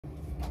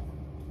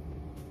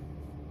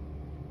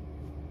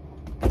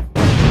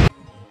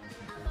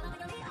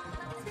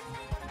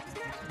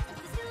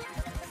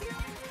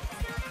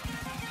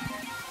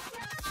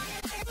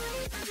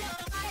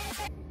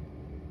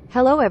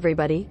Hello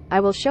everybody,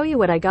 I will show you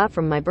what I got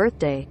from my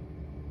birthday.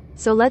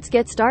 So let's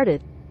get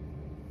started.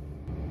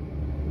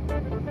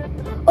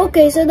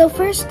 Okay, so the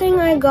first thing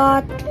I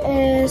got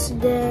is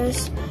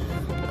this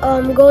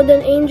golden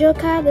angel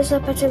cat. This is a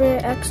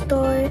Pachimera X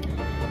toy.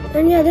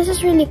 And yeah, this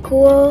is really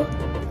cool.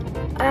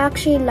 I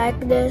actually like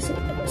this.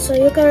 So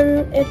you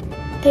can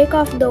take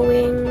off the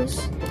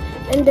wings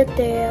and the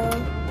tail.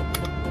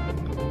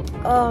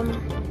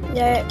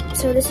 Yeah,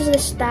 so this is the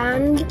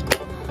stand.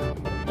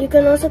 You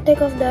can also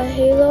take off the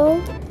halo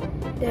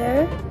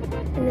there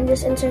and then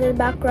just insert it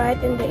back right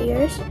in the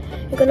ears.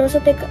 You can also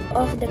take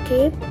off the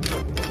cape.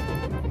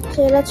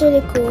 So that's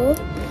really cool.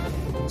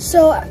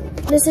 So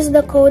this is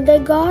the code I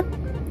got,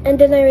 and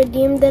then I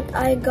redeemed it.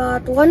 I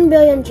got 1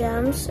 billion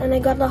gems, and I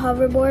got the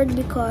hoverboard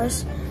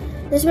because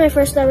this is my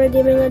first time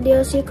redeeming a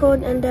DLC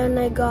code. And then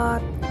I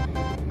got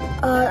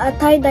a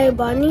tie-dye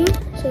bunny,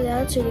 so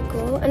that's really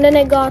cool. And then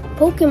I got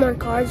Pokemon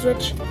cards,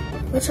 which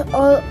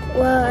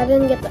I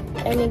didn't get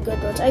any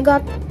good ones.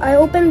 I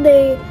opened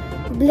the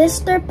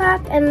blister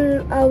pack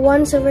and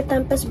one Silver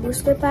Tempest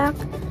booster pack,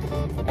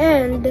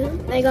 and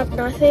I got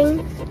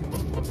nothing,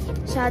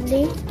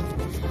 sadly.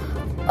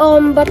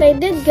 But I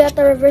did get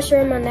a reverse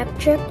Rama neck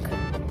trick,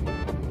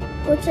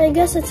 which I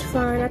guess it's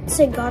fine. At least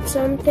I got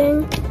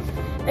something.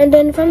 And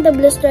then from the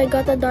blister, I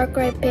got a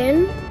Darkrai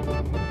pin.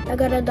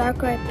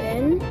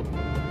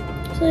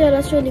 So yeah,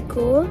 that's really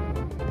cool.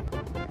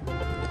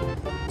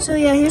 So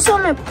yeah, here's all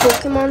my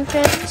Pokemon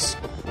pins.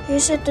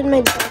 Here's it in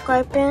my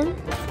Darkrai pin.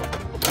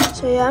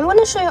 So yeah, I'm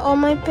gonna show you all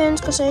my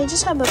pins because I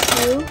just have a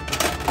few,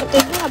 but they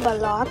do have a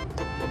lot.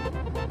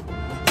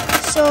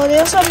 So they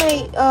also have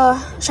my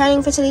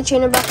Shining Facility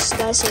Trainer Box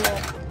dice in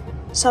it.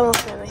 Some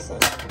of them, I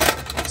think.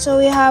 So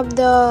we have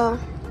the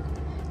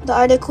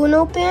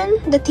Articuno pin,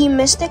 the Team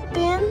Mystic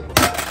pin.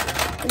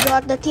 We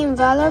got the Team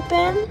Valor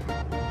pin.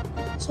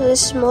 So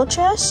this is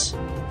Moltres.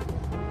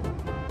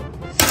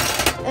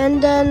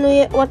 And then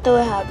what do we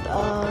have?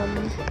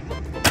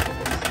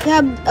 We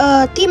have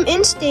Team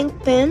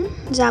Instinct pin,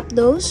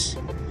 Zapdos.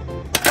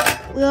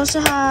 We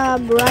also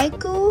have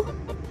Raikou.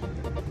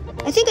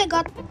 I think I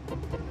got.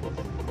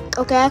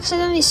 Okay, I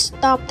accidentally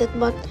stopped it,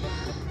 but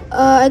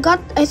I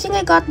think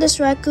I got this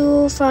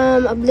Raikou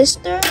from a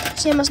blister,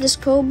 same as this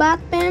Crobat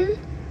pin.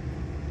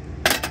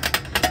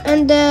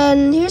 And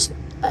then here's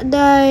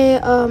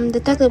the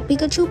Detective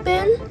Pikachu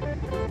pin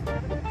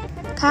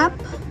cap.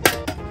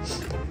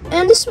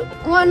 And this is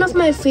one of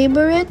my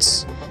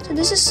favorites. So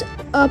this is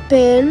a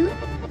pin.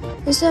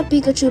 This is a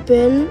Pikachu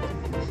pin.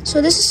 So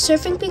this is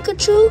Surfing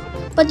Pikachu,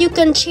 but you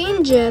can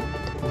change it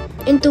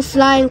into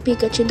Flying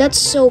Pikachu. That's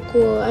so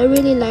cool. I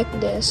really like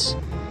this.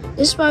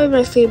 This is probably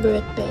my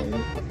favorite pin.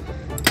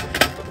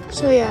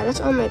 So yeah,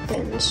 that's all my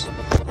pins.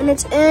 And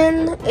it's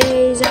in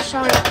a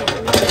Zashara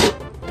pin. So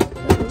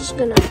I'm just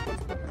gonna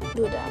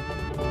do that.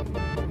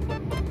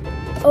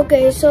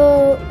 Okay,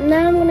 so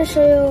now I'm gonna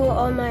show you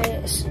all my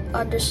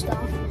other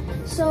stuff.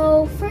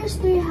 So first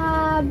we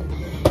have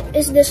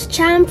is this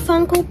Champ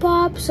Funko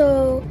Pop.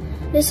 So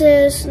this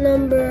is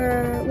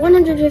number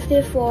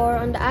 154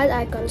 on the Add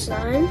Icons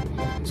line.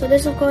 So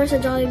this of course a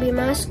Jollibee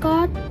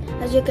mascot,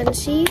 as you can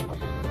see.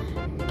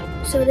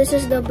 So this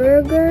is the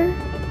burger,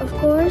 of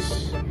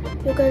course.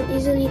 You can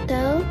easily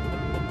tell.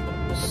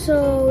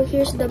 So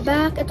here's the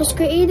back. It was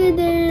created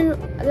in,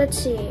 let's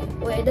see,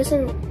 wait, it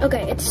doesn't,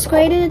 okay, it's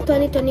created in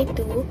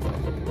 2022.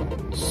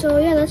 So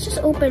yeah, let's just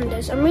open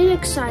this. I'm really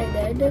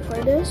excited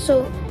for this.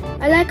 So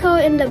I like how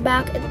in the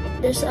back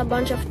there's a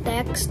bunch of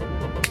text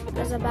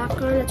as a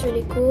background. That's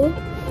really cool.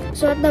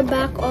 So at the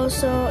back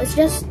also, it's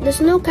just, there's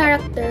no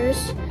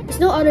characters, there's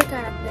no other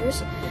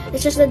characters.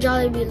 It's just the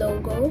Jollibee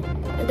logo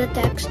and the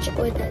text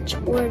with the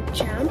word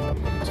champ.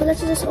 So let's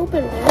just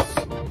open this.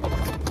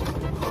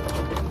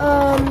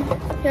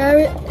 Yeah,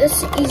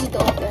 it's easy to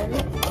open.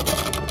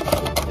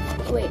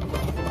 Wait,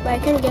 but I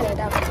can get it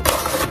out.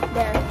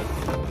 There.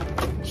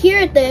 Here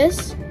it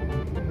is.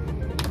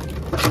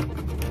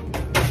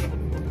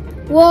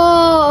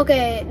 Whoa,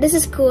 okay, this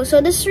is cool. So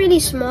this is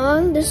really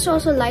small. This is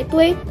also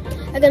lightweight.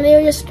 I can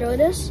really just throw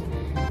this.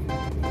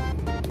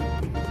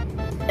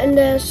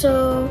 And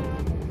so,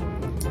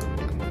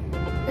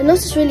 and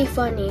this is really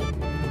funny.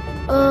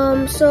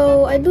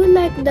 So I do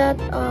like that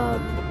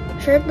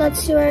shirt that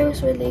she's wearing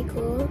is really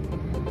cool.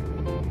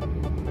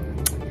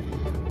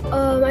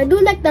 I do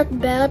like that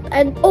belt,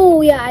 and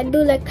oh yeah, I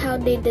do like how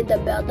they did the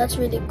belt. That's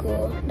really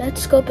cool. That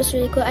scope is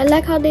really cool. I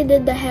like how they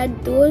did the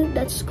head tool.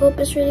 That scope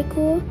is really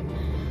cool.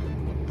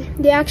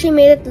 They actually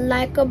made it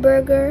like a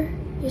burger.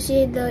 You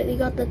see, they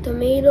got the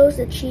tomatoes,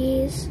 the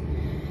cheese,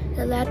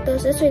 the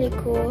lettuce. It's really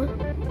cool.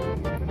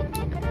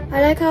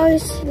 I like how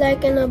it's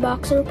like in a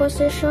boxing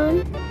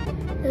position.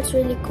 That's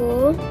really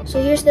cool.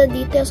 So here's the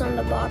details on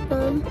the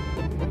bottom.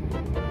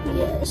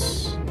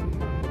 Yes.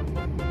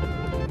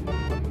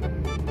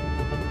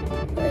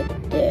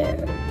 Right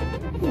there.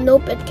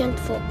 Nope, it can't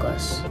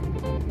focus.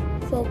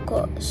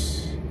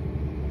 Focus.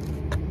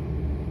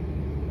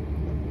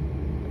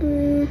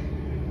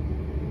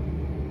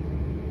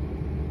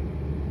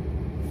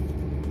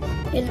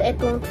 It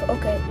won't,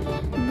 okay.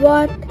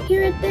 But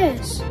here it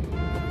is.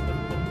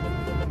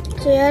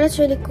 So yeah, that's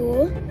really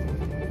cool.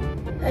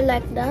 I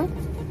like that.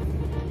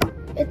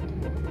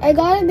 I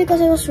got it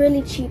because it was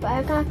really cheap.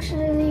 I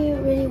actually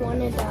really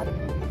wanted that.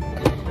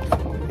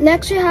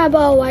 Next we have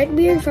a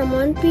Whitebeard from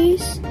One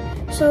Piece.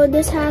 So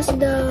this has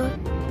the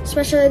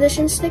special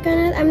edition stick on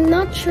it. I'm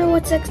not sure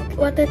what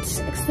it's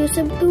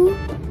exclusive to,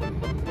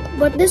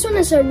 but this one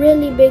is a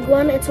really big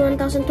one. It's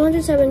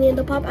 1,270 in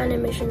the pop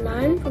animation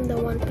line from the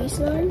One Piece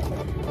line.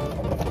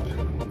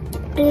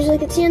 And as you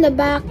can see in the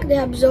back, they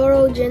have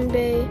Zoro,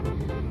 Jinbei,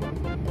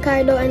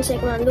 Kaido, and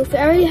Snake Man Luffy.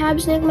 I already have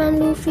Snake Man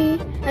Luffy.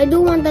 I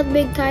do want that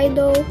big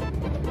Kaido.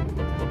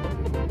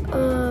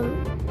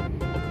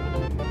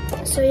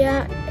 So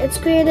yeah, it's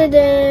created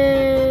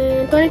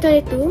in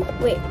 2022.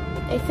 Wait,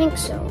 I think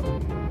so.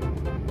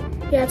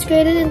 Yeah, it's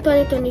created in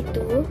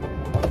 2022.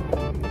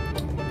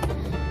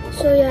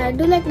 So yeah, I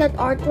do like that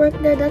artwork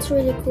there. That's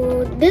really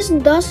cool. This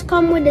does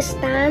come with a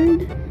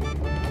stand.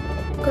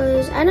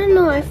 Because, I don't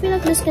know, I feel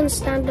like this can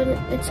stand on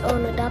its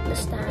own without the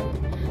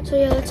stand. So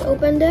yeah, let's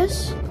open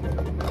this.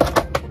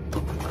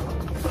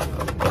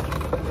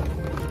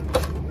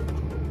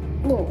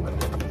 Whoa.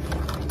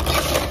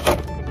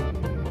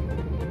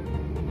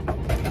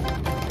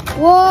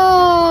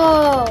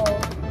 Whoa!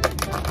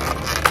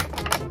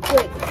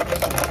 Wait.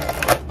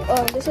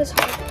 Oh, this is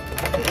hard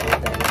to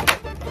open.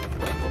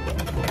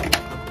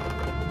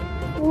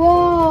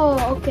 Whoa,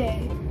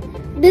 okay.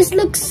 This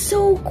looks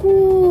so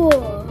cool.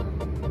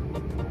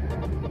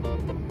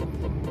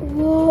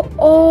 Whoa,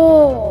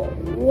 oh,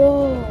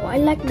 whoa, I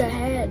like the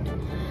head.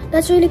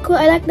 That's really cool.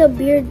 I like the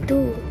beard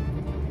too.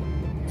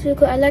 It's really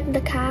cool. I like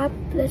the cap.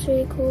 That's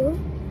really cool.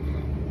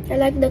 I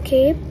like the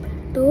cape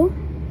too.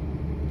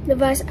 The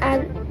vest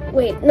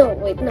wait, no.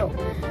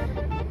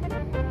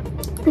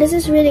 This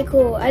is really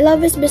cool. I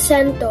love his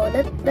Vicento.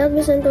 That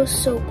Vicento is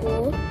so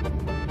cool.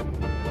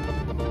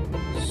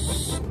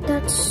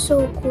 That's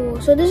so cool.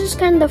 So this is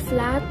kind of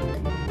flat.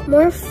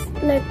 More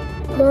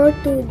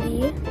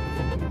 2D.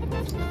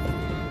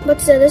 But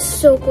still, this is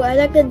so cool. I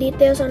like the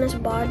details on his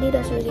body.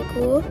 That's really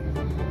cool.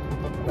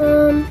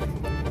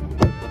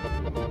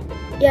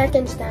 Yeah, I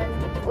can stand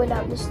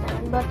without the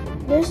stand. But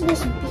there's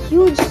this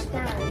huge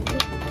stand.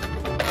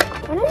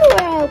 I don't know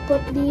where I'll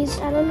put these.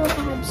 I don't know if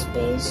I have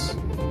space.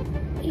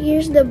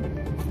 Here's the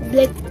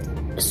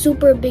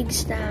super big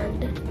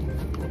stand.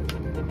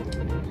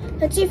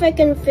 Let's see if I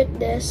can fit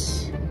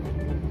this.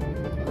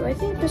 Oh, I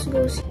think this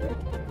goes here.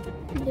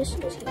 This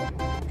goes here.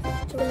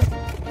 So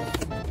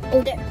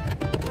oh, there.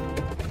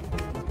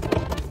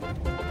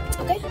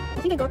 Okay, I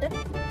think I got it.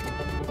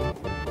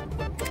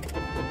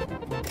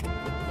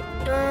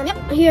 Yep,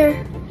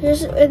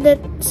 here's that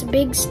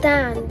big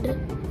stand.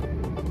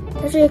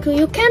 That's really cool.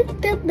 You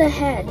can't tilt the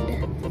head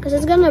because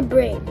it's gonna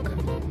break.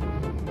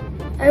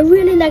 I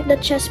really like the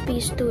chest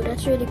piece too.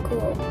 That's really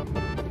cool.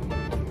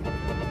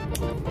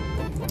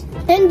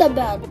 And the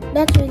belt.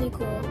 That's really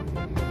cool.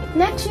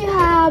 Next we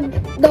have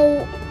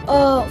the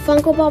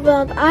Funko Pop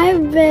that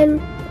I've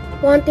been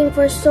wanting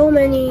for so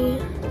many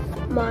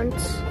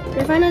months.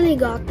 I finally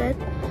got it.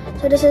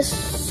 So this is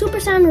Super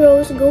Saiyan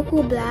Rose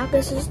Goku Black.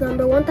 This is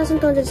number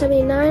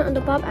 1279 on the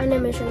pop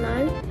animation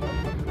line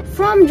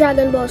from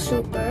Dragon Ball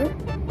Super.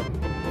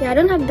 Yeah, I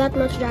don't have that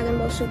much Dragon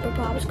Ball Super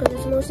pops because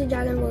it's mostly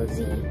Dragon Ball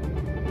Z.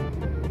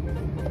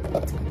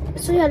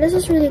 So yeah, this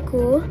is really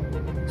cool.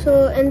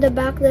 So in the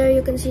back there,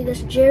 you can see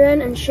this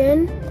Jiren and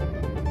Shin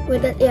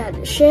with that. Yeah,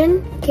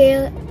 Shin,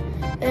 Kale,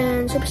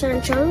 and Super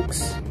Saiyan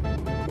Trunks.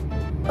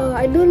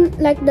 I do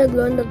like the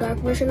glow in the dark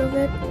version of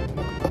it.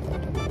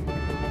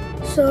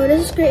 So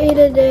this is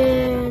created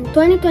in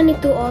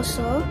 2022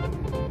 also.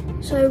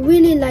 So I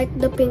really like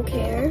the pink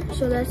hair.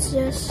 So let's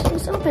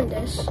open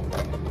this.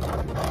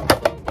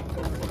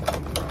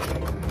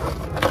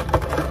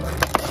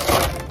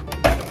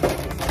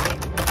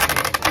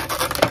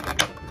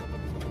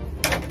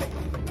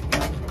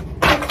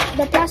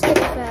 The plastic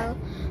fell,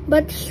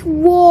 but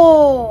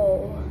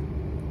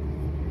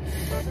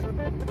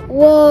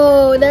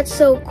whoa, that's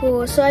so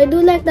cool. So I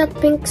do like that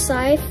pink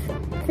scythe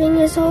thing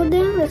he's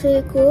holding. That's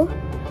really cool.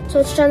 So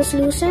it's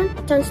translucent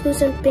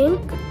pink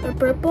or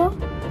purple.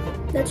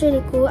 That's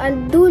really cool. I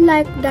do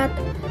like that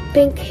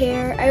pink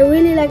hair. I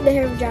really like the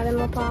hair of Dragon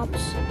Ball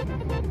Pops.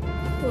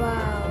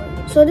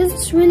 Wow. So this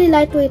is really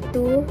lightweight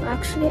too.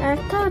 Actually, I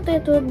thought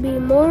it would be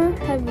more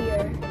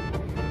heavier.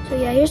 So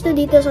yeah, here's the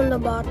details on the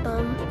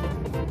bottom.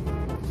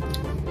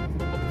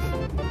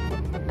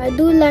 I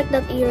do like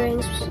that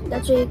earrings.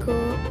 That's really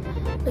cool.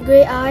 The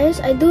gray eyes.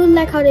 I do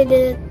like how they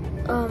did it.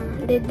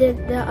 They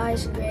did the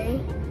eyes gray.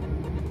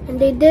 And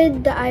they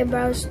did the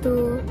eyebrows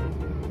too.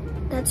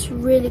 That's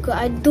really cool.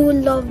 I do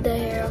love the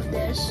hair of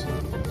this.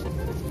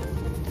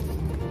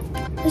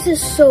 This is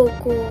so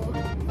cool.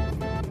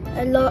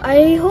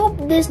 I hope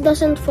this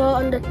doesn't fall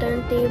on the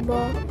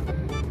turntable,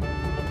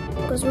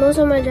 because most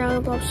of my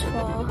Dragon Pops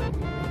fall.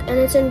 And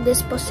it's in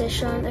this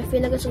position. I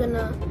feel like it's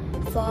gonna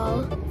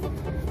fall.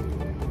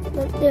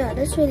 But yeah,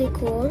 that's really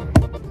cool.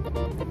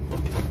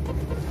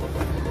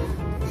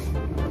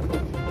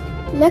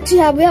 Next we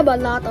have a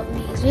lot of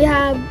these. We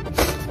have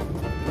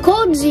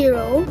Code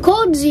Zero,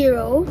 Code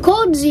Zero,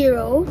 Code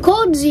Zero,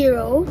 Code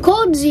Zero,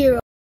 Code Zero.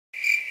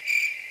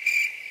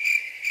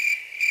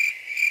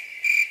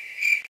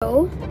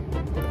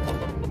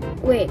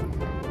 Wait,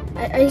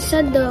 I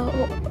said the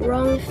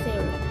wrong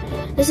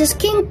thing. This is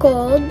King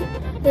Cold.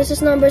 This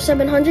is number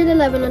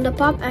 711 on the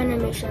pop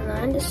animation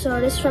line. So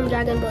this is from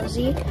Dragon Ball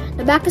Z.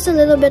 The back is a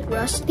little bit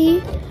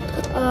rusty.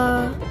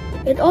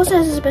 It also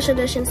has a special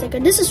edition sticker.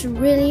 This is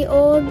really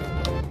old.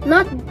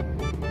 Not...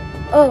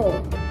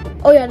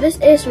 Oh yeah, this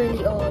is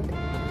really old.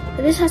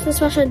 This has the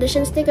special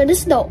edition sticker. This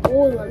is the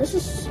old one. This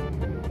is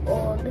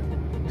old.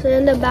 So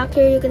in the back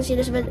here you can see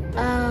this, but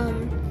a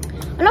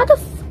lot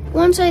of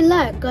ones I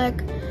like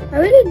I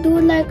really do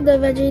like the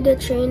Vegeta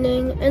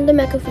Training and the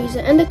Mecha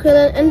Frieza and the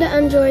Krillin and the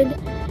Android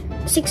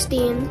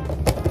 16.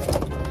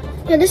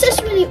 Yeah, this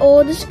is really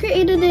old. This is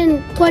created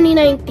in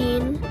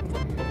 2019.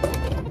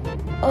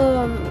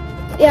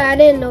 Yeah, I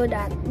didn't know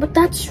that, but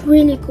that's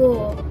really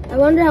cool. I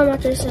wonder how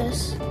much this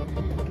is,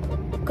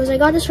 because I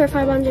got this for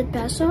 500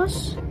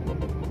 pesos.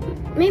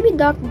 Maybe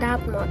not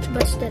that much,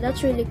 but still,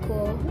 that's really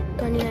cool.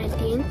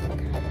 2019.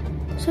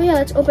 So yeah,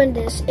 let's open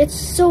this. It's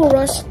so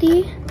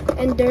rusty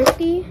and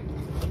dirty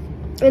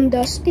and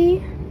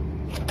dusty.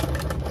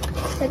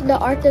 Like the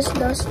art is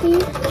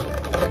dusty.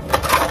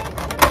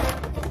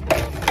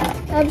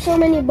 I have so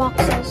many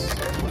boxes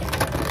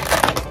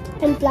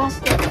and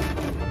plastic.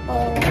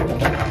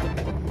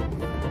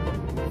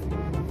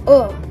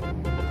 Oh,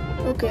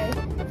 okay.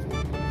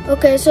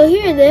 Okay, so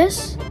here it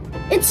is.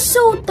 It's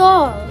so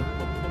tall.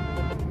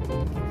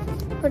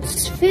 But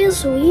it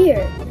feels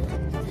weird.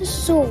 This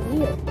is so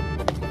weird.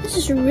 This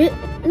is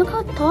look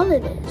how tall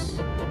it is.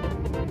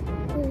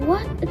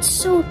 What? It's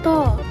so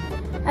tall.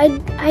 I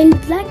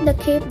like the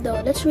cape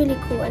though. That's really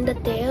cool. And the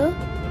tail.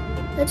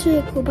 That's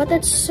really cool. But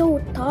it's so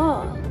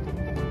tall.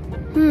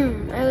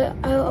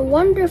 I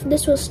wonder if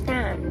this will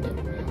stand.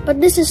 But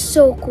this is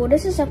so cool.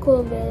 This is a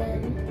cool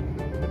villain.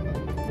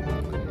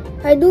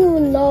 I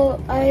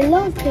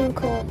love King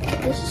Cold.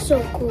 This is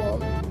so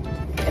cool.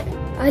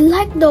 I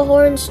like the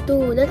horns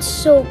too. That's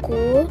so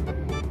cool.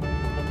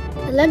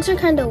 The legs are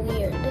kind of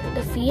weird.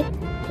 The feet,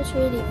 that's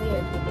really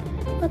weird.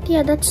 But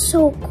yeah, that's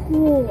so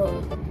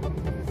cool.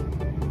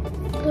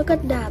 Look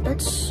at that.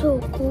 That's so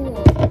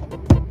cool.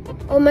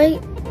 Oh, my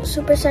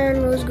Super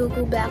Saiyan Rose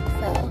Goku Black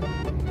fell.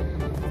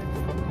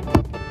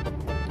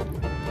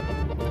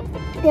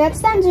 Yeah, it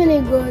stands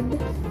really good.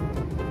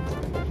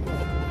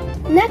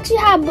 Next, you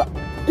have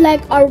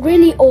like a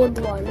really old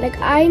one. Like,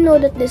 I know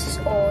that this is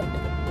old.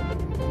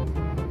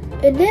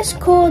 It is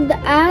old.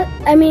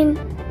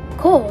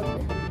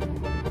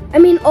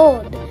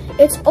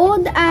 It's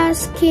old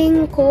as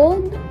King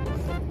Cold.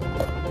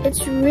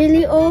 It's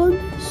really old.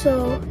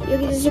 So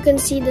you can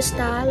see the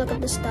style. Look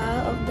at the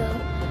style of the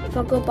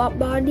Funko Pop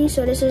body.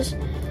 So this is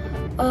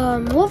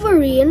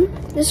Wolverine.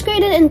 This is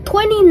created in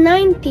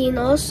 2019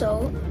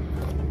 also.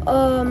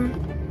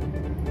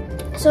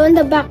 So in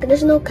the back,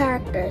 there's no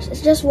characters.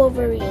 It's just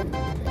Wolverine.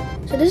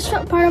 So this is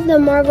part of the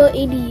Marvel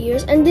 80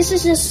 years, and this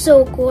is just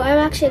so cool. I'm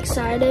actually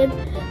excited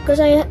because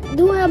I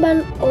do have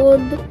an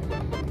old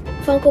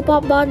Funko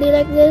Pop body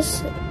like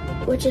this,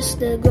 which is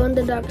the Glow in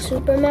the Dark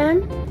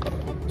Superman.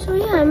 So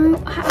yeah, I'm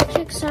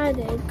actually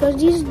excited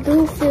because these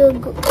do feel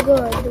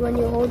good when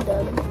you hold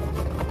them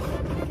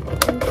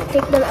and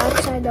take them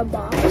outside the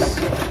box.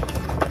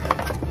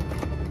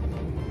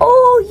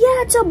 Oh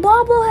yeah, it's a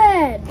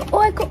bobblehead. Oh,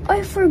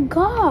 I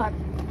forgot.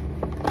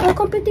 I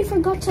completely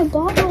forgot it's a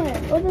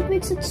bobblehead. Oh, that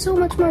makes it so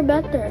much more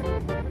better.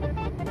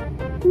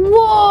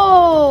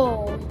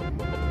 Whoa!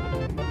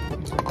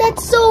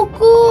 That's so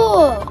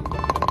cool!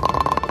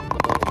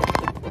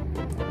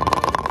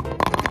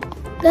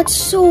 That's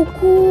so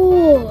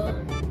cool!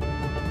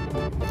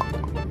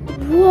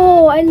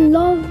 Whoa, I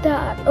love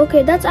that.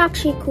 Okay, that's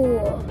actually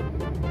cool.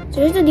 So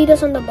here's the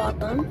details on the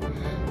bottom.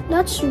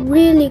 That's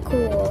really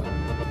cool.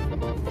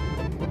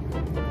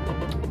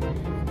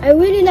 I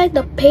really like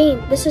the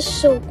paint. This is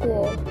so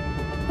cool.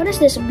 What is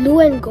this? Blue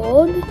and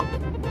gold?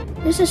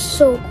 This is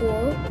so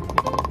cool.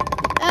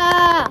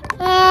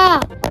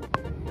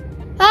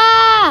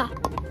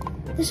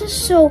 This is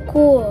so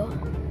cool.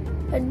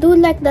 I do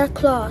like that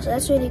claws.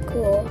 That's really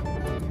cool.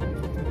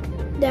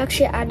 They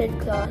actually added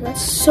claws.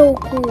 That's so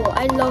cool.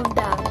 I love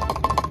that.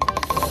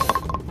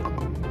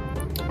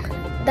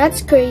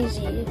 That's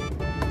crazy.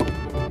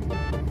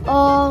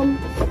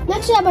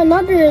 Next we have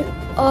another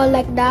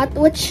like that,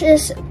 which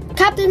is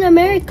Captain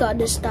America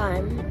this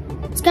time.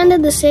 It's kind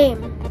of the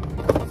same.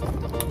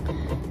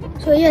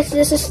 So yes,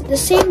 this is the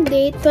same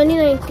date,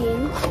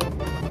 2019.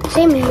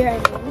 Same year, I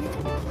mean.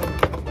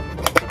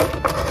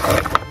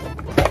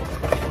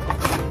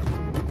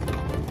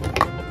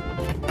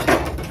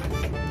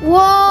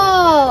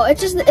 Whoa!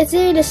 It's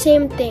really the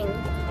same thing.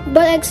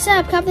 But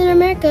except Captain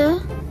America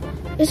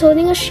is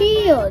holding a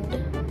shield.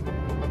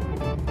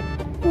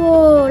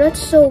 Whoa,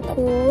 that's so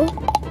cool.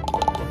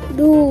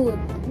 Dude,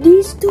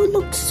 these two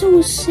look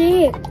so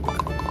sick.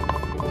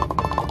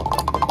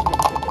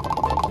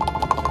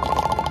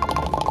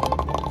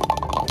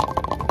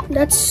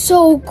 That's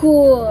so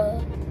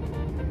cool.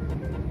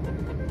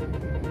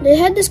 The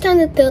head is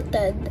kind of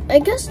tilted. I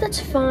guess that's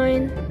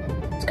fine.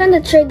 It's kind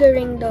of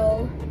triggering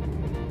though.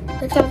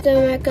 The Captain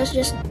America's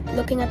just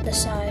looking at the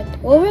side.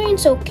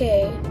 Wolverine's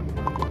okay.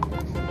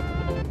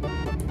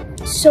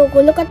 So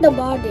cool. Look at the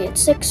body.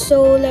 It's like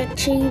so like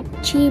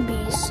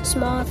chibi's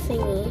small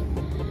thingy.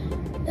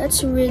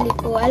 That's really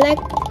cool. I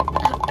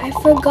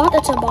forgot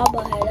it's a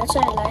bobblehead. That's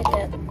why I like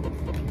it.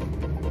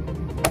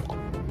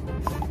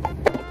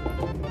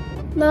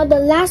 Now the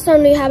last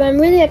one we have, I'm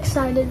really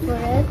excited for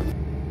it.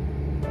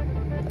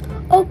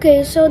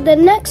 Okay, so the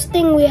next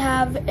thing we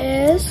have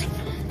is,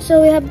 so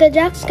we have the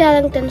Jack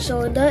Skellington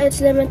soda.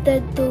 It's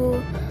limited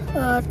to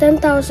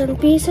 10,000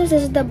 pieces.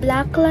 This is the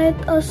blacklight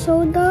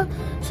soda.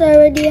 So I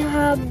already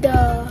have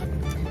the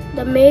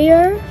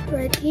mayor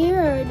right here.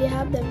 I already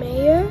have the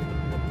mayor.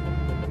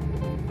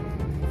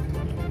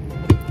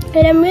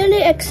 And I'm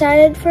really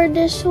excited for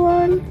this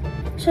one.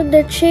 So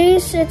the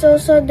chase, it's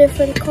also a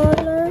different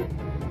color.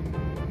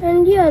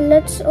 And yeah,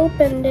 let's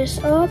open this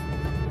up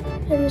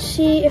and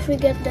see if we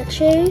get the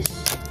chase.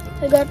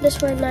 I got this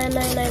for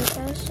 999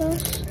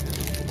 pesos.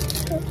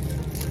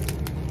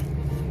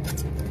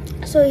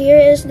 So here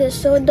is the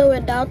soda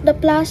without the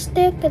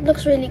plastic. It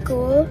looks really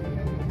cool.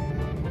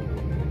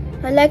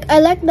 I like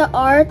the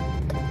art.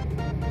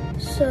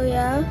 So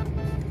yeah.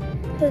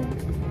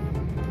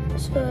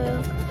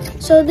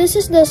 So this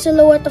is the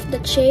silhouette of the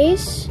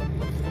chase.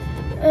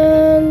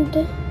 And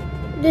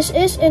this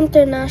is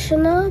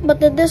international,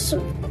 but it is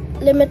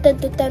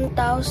limited to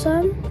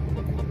 10,000.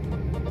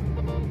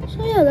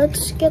 So yeah,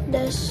 let's get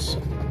this.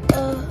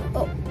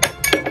 Oh,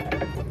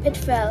 it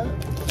fell.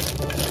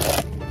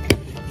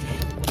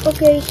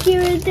 Okay,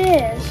 here it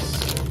is.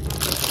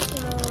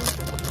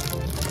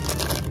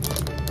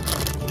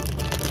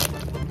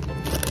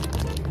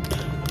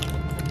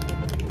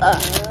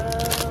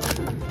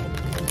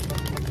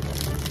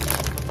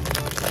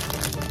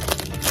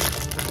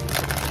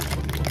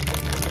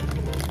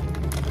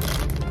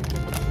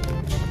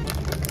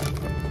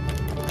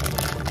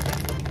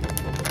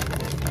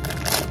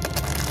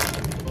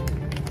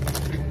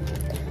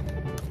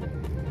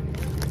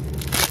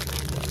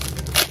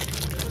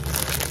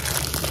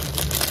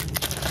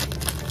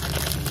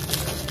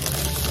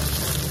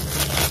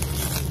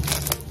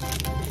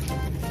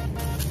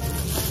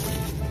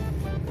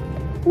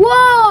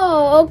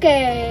 Whoa!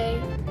 Okay.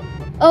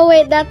 Oh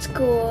wait, that's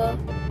cool.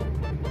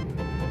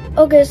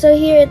 Okay, so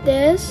here it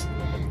is.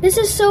 This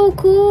is so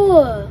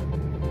cool.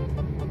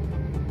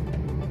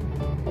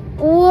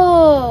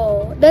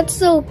 Whoa, that's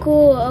so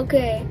cool.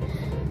 Okay,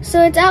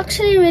 so it's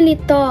actually really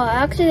tall.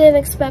 I actually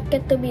didn't expect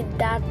it to be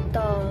that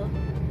tall.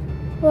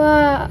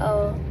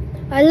 Wow.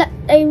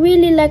 I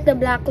really like the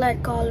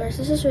blacklight colors.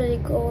 This is really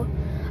cool.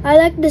 I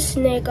like the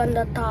snake on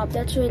the top.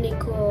 That's really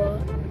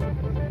cool.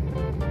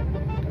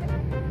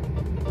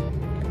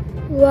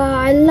 Wow,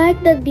 I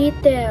like the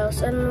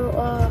details and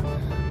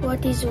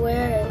what he's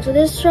wearing. So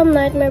this is from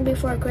Nightmare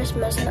Before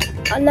Christmas.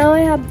 Now I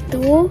have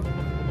two.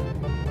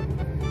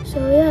 So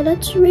yeah,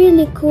 that's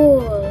really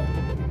cool.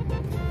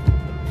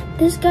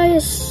 This guy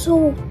is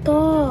so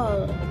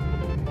tall.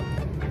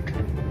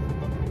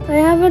 I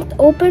haven't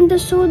opened the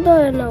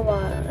soda in a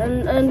while.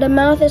 And the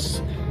mouth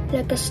is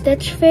like a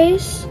Stitch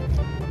face.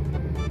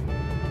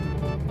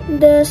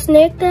 The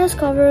snake tail is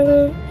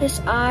covering his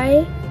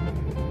eye.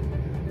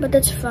 But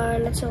that's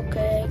fine, that's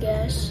okay, I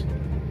guess.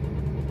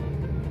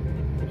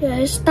 Yeah,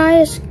 his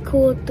tie is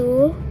cool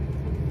too.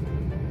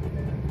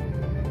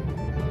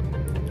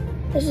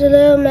 It's a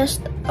little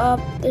messed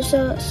up. There's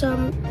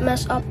some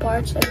messed up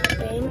parts in the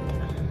paint,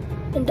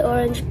 in the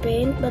orange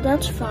paint, but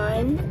that's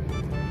fine.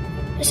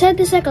 His head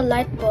is like a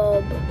light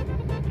bulb.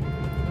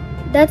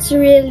 That's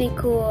really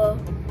cool.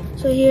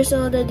 So here's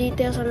all the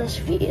details on his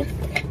feet.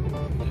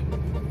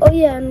 Oh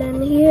yeah, and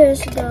then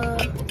here's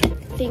the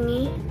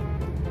thingy.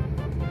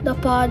 The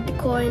pod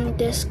coin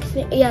disc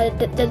thing. Yeah,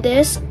 the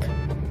disc.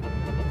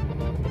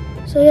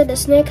 So yeah, the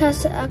snake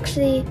has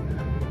actually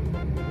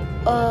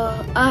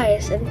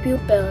eyes and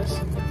pupils.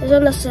 This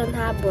one doesn't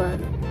have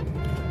one.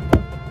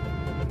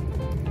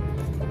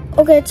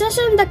 Okay, it says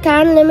in the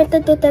can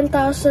limited to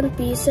 10,000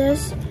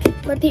 pieces,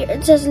 but here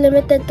it says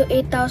limited to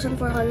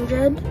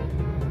 8,400.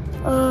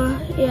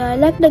 Yeah, I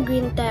like the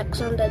green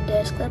text on the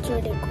disc. That's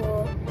really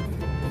cool.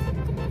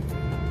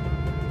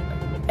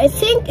 I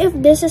think if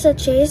this is a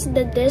chase,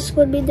 the disc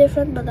would be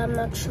different, but I'm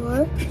not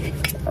sure.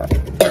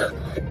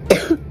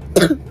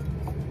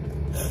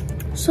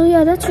 So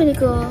yeah, that's really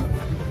cool.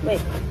 Wait.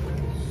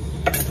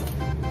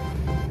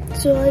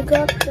 So I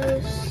got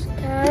this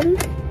can.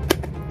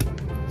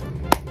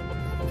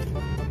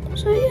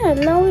 So yeah,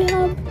 now we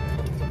have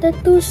the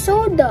two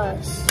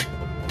sodas.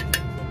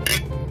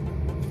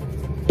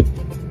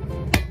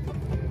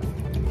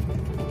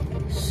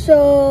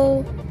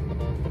 So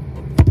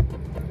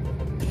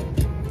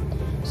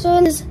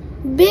this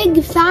big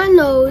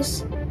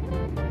Thanos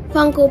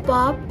Funko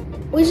Pop,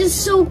 which is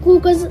so cool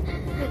because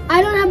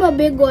I don't have a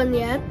big one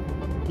yet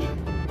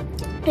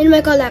in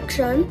my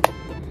collection.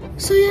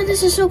 So yeah,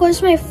 this is so cool.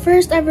 It's my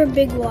first ever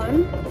big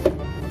one.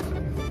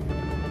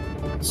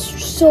 It's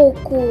so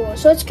cool.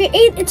 So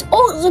it's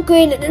also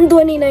created in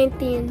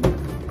 2019.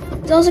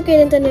 It's also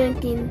created in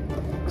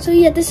 2019. So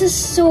yeah, this is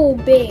so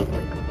big.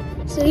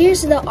 So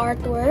here's the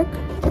artwork.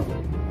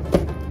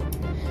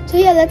 So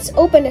yeah, let's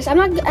open this. I'm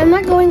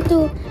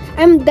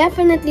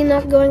definitely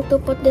not going to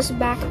put this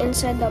back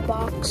inside the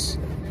box,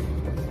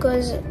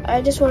 because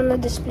I just want to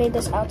display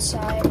this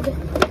outside.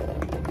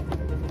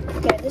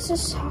 Okay, this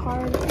is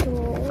hard to...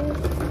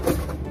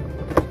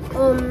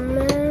 Oh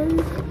man.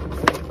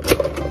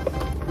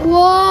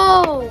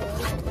 Whoa!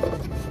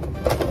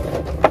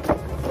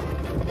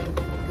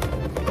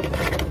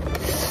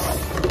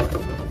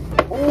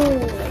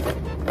 Ooh.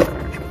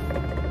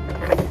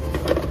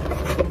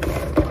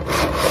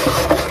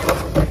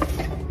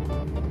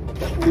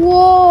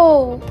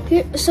 Whoa!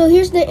 So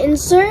here's the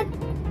insert.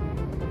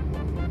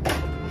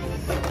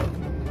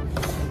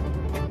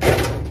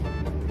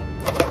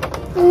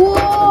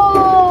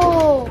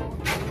 Whoa!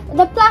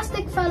 The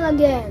plastic fell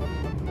again.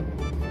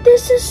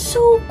 This is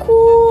so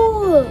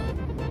cool.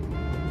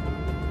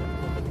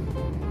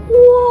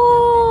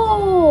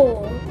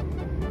 Whoa!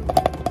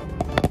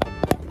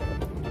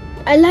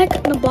 I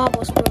like the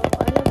bubbles, bro.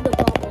 I love the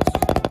bubbles.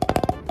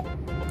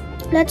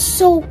 That's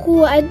so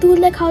cool. I do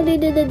like how they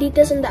did the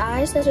details in the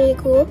eyes. That's really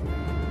cool.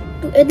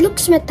 It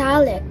looks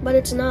metallic, but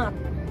it's not.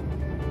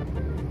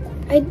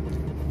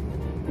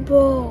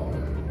 Bro.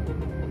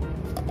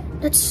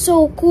 That's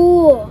so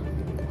cool.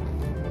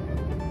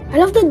 I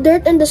love the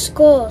dirt and the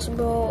skulls,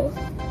 bro.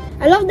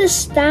 I love the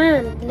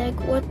stand, like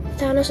what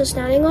Thanos is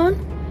standing on.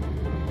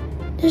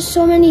 There's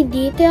so many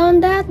detail on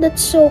that.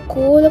 That's so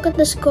cool. Look at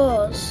the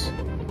skulls.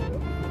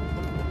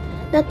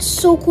 That's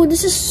so cool.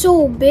 This is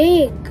so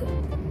big.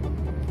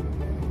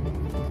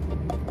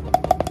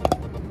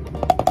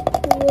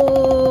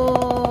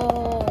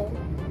 Whoa.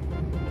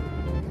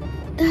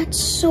 That's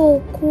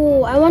so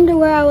cool. I wonder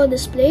where I will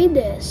display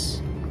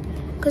this,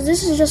 because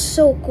this is just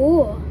so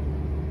cool.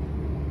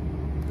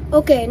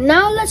 Okay,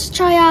 now let's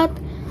try out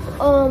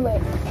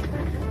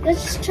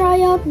let's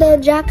try out the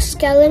Jack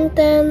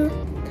Skellington,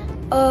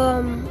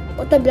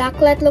 what the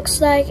blacklight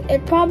looks like.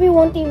 It probably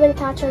won't even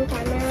catch on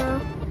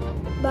camera,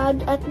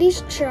 but at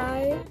least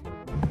try.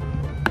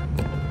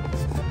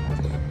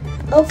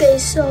 Okay,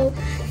 so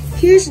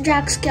here's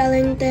Jack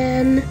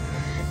Skellington,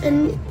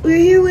 and we're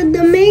here with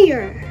the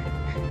mayor.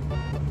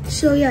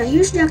 So yeah,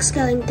 here's Jack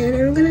Skellington,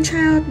 and we're gonna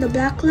try out the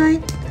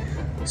blacklight.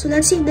 So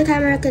let's see if the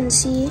camera can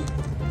see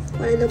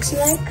what it looks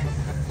like.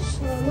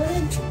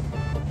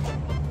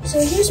 So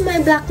here's my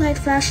blacklight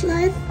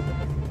flashlight.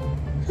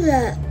 So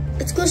yeah,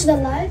 let's close the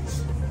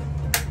lights.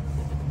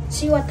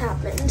 See what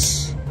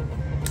happens.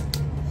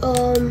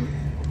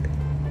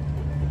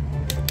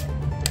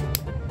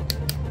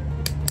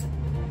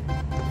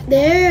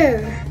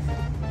 There.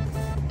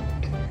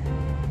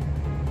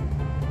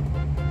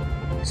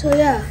 So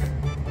yeah.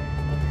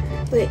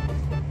 Wait.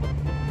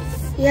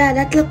 Yeah,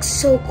 that looks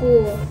so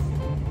cool.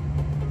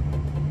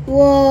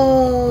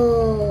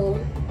 Whoa.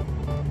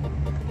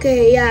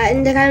 Okay, yeah,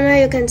 in the camera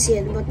you can see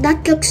it, but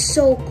that looks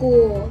so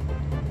cool.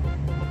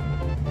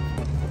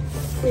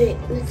 Wait,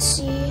 let's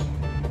see.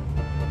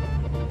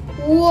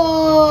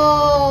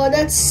 Whoa,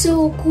 that's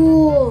so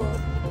cool.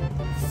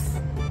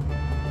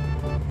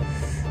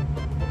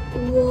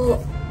 Whoa,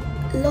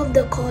 love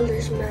the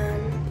colors, man.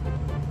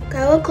 Okay,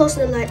 I will close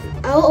the light.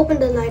 I will open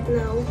the light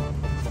now.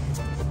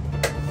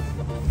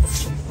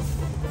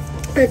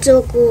 That's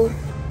so cool.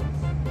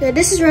 Yeah,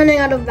 this is running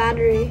out of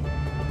battery.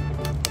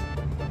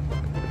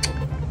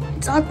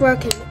 It's not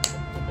working.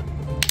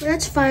 But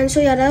that's fine. So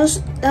yeah, that was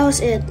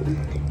it.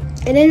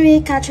 It didn't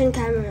really catch on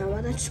camera,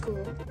 but that's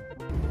cool.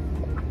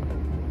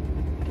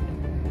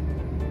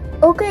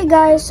 Okay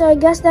guys, so I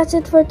guess that's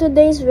it for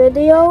today's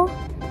video.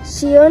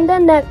 See you in the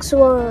next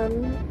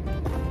one.